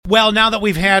Well, now that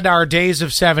we've had our days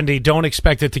of 70, don't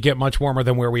expect it to get much warmer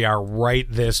than where we are right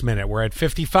this minute. We're at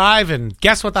 55, and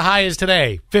guess what the high is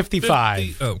today?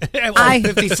 55.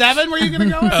 57 were you going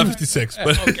to go with? 56.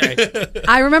 But Okay.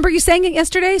 I remember you saying it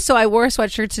yesterday, so I wore a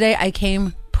sweatshirt today. I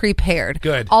came prepared.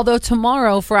 Good. Although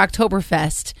tomorrow for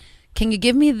Oktoberfest, can you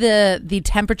give me the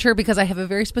temperature, because I have a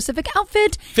very specific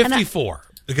outfit? 54.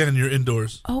 again, you're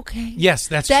indoors. Okay. Yes,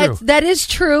 that's true. That is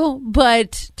true,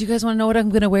 but do you guys want to know what I'm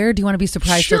going to wear? Do you want to be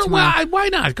surprised Sure, till tomorrow? well, why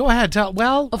not? Go ahead. Tell.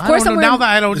 Well, Of course I don't I'm know. Now wearing- that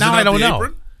I don't, Is now it I not don't the know.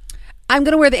 apron? I'm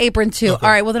going to wear the apron too. Okay.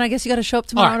 All right, well then I guess you got to show up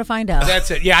tomorrow to find out.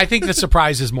 That's it. Yeah, I think the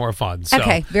surprise is more fun. So.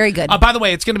 Okay, very good. By the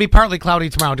way, it's going to be partly cloudy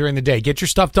tomorrow during the day. Get your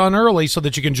stuff done early so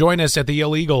that you can join us at the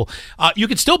Illegal. You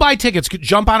can still buy tickets.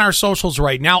 Jump on our socials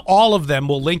right now. All of them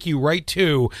will link you right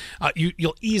to.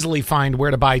 You'll easily find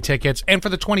where to buy tickets. And for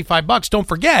the $25, don't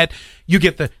forget you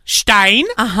get the Stein.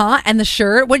 And the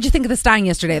shirt. What did you think of the Stein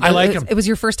yesterday? I like him. It was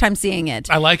your first time seeing it.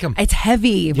 I like him. It's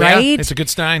heavy, Yeah, right? it's a good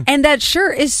Stein. And that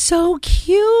shirt is so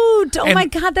cute. Oh And- my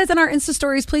God, that's in our Insta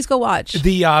stories. Please go watch.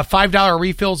 The $5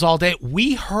 refills all day.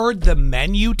 We heard the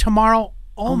menu tomorrow.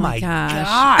 Oh my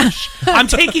gosh. I'm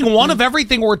taking one of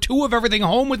everything or two of everything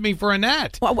home with me for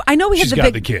Annette. Well, I know we had She's the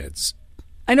got big. the kids.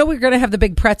 I know we were going to have the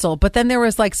big pretzel, but then there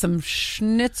was like some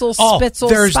schnitzel, spitzel,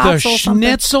 there's the spatzel, something.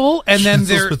 schnitzel, and then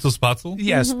Schnitzel, there. spitzel, spatzel?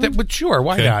 Yes, but sure,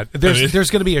 why Okay. not? There's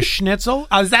going to be a schnitzel.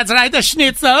 That's right, the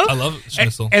schnitzel. I love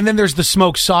schnitzel. And then there's the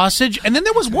smoked sausage, and then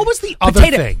there was what was the other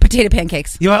thing? Potato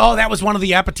pancakes. That was one of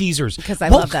the appetizers. Because I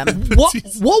love them. What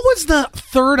was the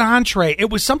third entree? It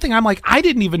was something I'm like, I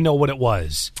didn't even know what it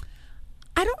was.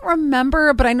 I don't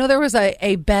remember, but I know there was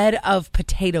a bed of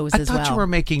potatoes I as thought well. you were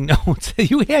making notes.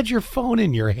 You had your phone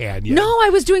in your hand. No, I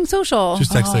was doing social.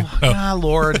 Just texting. Ah,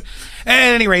 Lord.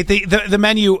 At any rate, the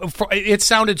menu, it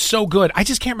sounded so good. I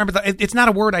just can't remember. It's not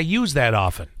a word I use that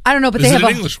often. I don't know, but Is they it have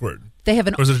an English word? They have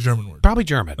an. Or is it a German word? Probably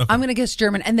German. I'm going to guess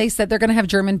German, and they said they're going to have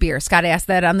German beer. Scott asked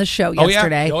that on the show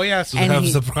yesterday. Oh, yes. And Have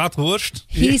he, the bratwurst?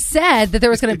 he said that there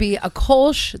was going to be a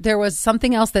Kolsch. There was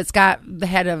something else that Scott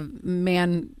had a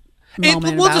man.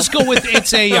 Moment We'll about. just go with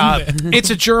it's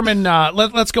a German.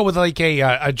 Let's go with like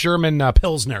a German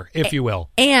Pilsner, if you will.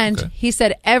 And he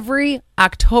said every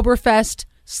Oktoberfest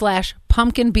 /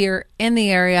 pumpkin beer in the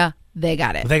area, they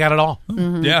got it. They got it all.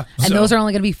 Yeah. And those are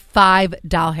only going to be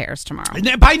 $5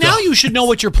 tomorrow. By now, you should know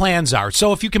what your plans are.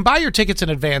 So if you can buy your tickets in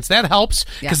advance, that helps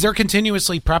because Yeah. they're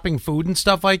continuously prepping food and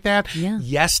stuff like that. Yeah.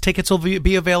 Yes, tickets will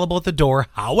be available at the door.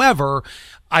 However,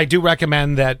 I do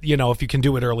recommend that, if you can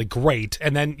do it early, great.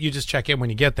 And then you just check in when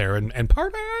you get there and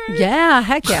party. Yeah,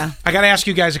 heck yeah. I got to ask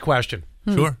you guys a question.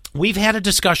 Sure. We've had a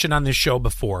discussion on this show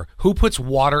before. Who puts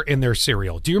water in their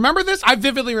cereal? Do you remember this? I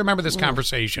vividly remember this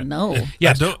conversation. No.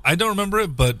 Yes. I don't remember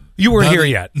it, but You weren't now here that-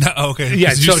 yet. No, okay. Yeah,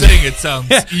 Yeah, you're so- saying it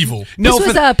sounds evil. No, This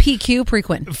was a PQ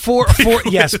prequent. for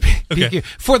yes, Okay.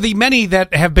 for the many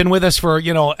that have been with us for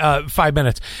 5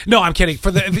 minutes. No, I'm kidding.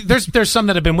 For there's some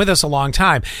that have been with us a long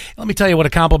time. Let me tell you what a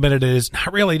compliment it is.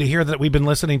 Not really to hear that we've been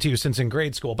listening to you since in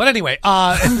grade school, but anyway,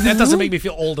 that doesn't make me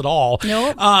feel old at all.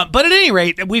 Nope. But at any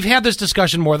rate, we've had this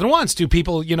discussion more than once. Do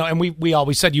people, and we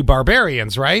always said you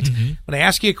barbarians, right? When I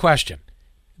ask you a question,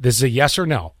 this is a yes or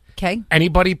no. Okay.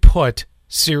 Anybody put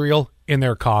cereal in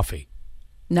their coffee?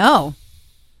 No.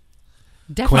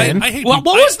 Definitely. Quinn? I hate what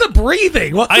people. was the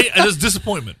breathing? What? It was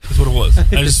disappointment. Is what it was.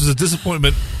 I just was a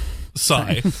disappointment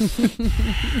sigh.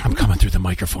 I'm coming through the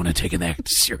microphone and taking that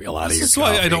cereal out of your This is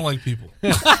why coffee. I don't like people.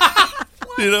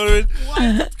 You know what I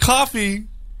mean? Coffee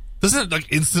doesn't it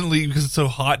instantly, because it's so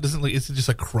hot, doesn't it's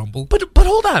just crumble. But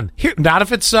hold on. Here, not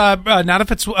if it's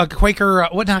Quaker.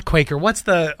 Not Quaker. What's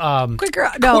the Quaker,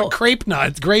 no. grape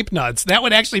nuts? That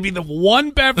would actually be the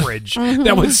one beverage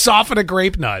that would soften a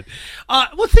grape nut.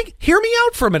 Hear me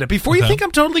out for a minute before you Okay. think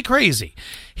I'm totally crazy.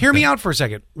 Hear me out for a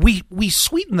second. We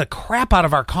sweeten the crap out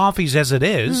of our coffees as it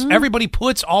is. Everybody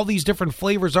puts all these different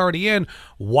flavors already in.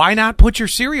 Why not put your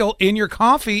cereal in your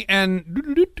coffee and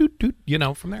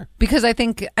from there? Because I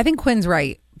think Quinn's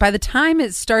right. By the time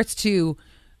it starts to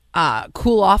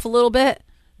cool off a little bit,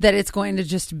 that it's going to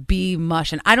just be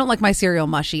mush. And I don't like my cereal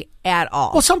mushy at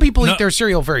all. Well, some people No. eat their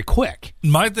cereal very quick.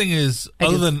 My thing is,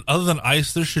 other than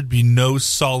ice, there should be no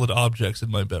solid objects in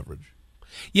my beverage.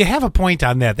 You have a point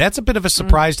on that. That's a bit of a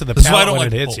surprise to the That's why I palate don't when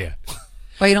like it hits pulp. you.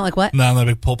 Well, you don't like what? No, I'm not a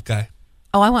big pulp guy.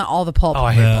 Oh, I want all the pulp. Oh,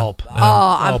 I hate Yeah.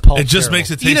 pulp. It just terrible. makes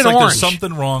it Eat taste an like orange. there's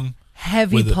something wrong.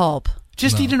 Heavy with it. pulp.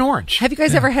 Just eat an orange. Have you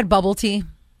guys ever had bubble tea?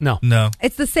 No. No.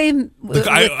 It's the same. Look,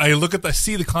 I look at I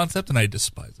see the concept and I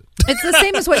despise it. It's the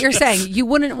same as what you're saying. You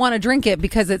wouldn't want to drink it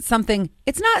because it's something.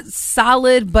 It's not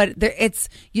solid, but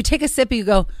you take a sip and you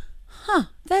go,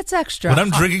 That's extra. When I'm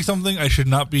drinking something, I should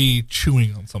not be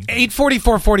chewing on something.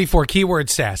 844-44, keyword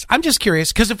sass. I'm just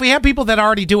curious, because if we have people that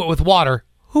already do it with water,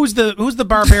 who's the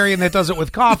barbarian that does it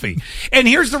with coffee? And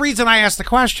here's the reason I asked the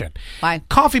question. Why?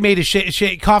 Coffee Mate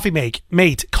is Coffee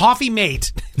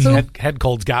Mate. Head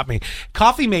cold's got me.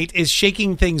 Coffee Mate is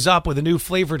shaking things up with a new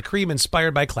flavored cream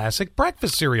inspired by classic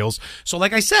breakfast cereals. So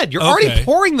like I said, you're already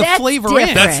pouring the flavor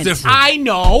in. That's different. I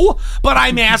know, but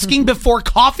I'm asking before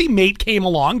Coffee Mate came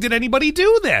along, did anybody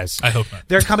do this? I hope not.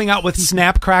 They're coming out with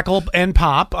Snap, Crackle, and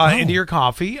Pop into your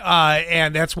coffee,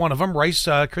 and that's one of them. Rice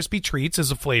Krispie Treats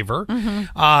is a flavor.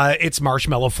 It's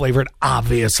marshmallow flavored,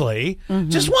 obviously.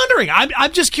 Just wondering.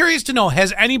 I'm just curious to know,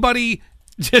 has anybody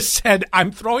just said,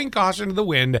 I'm throwing caution to the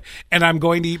wind and I'm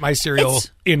going to eat my cereal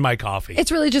in my coffee?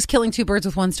 It's really just killing two birds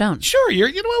with one stone. Sure.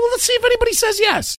 Let's see if anybody says yes.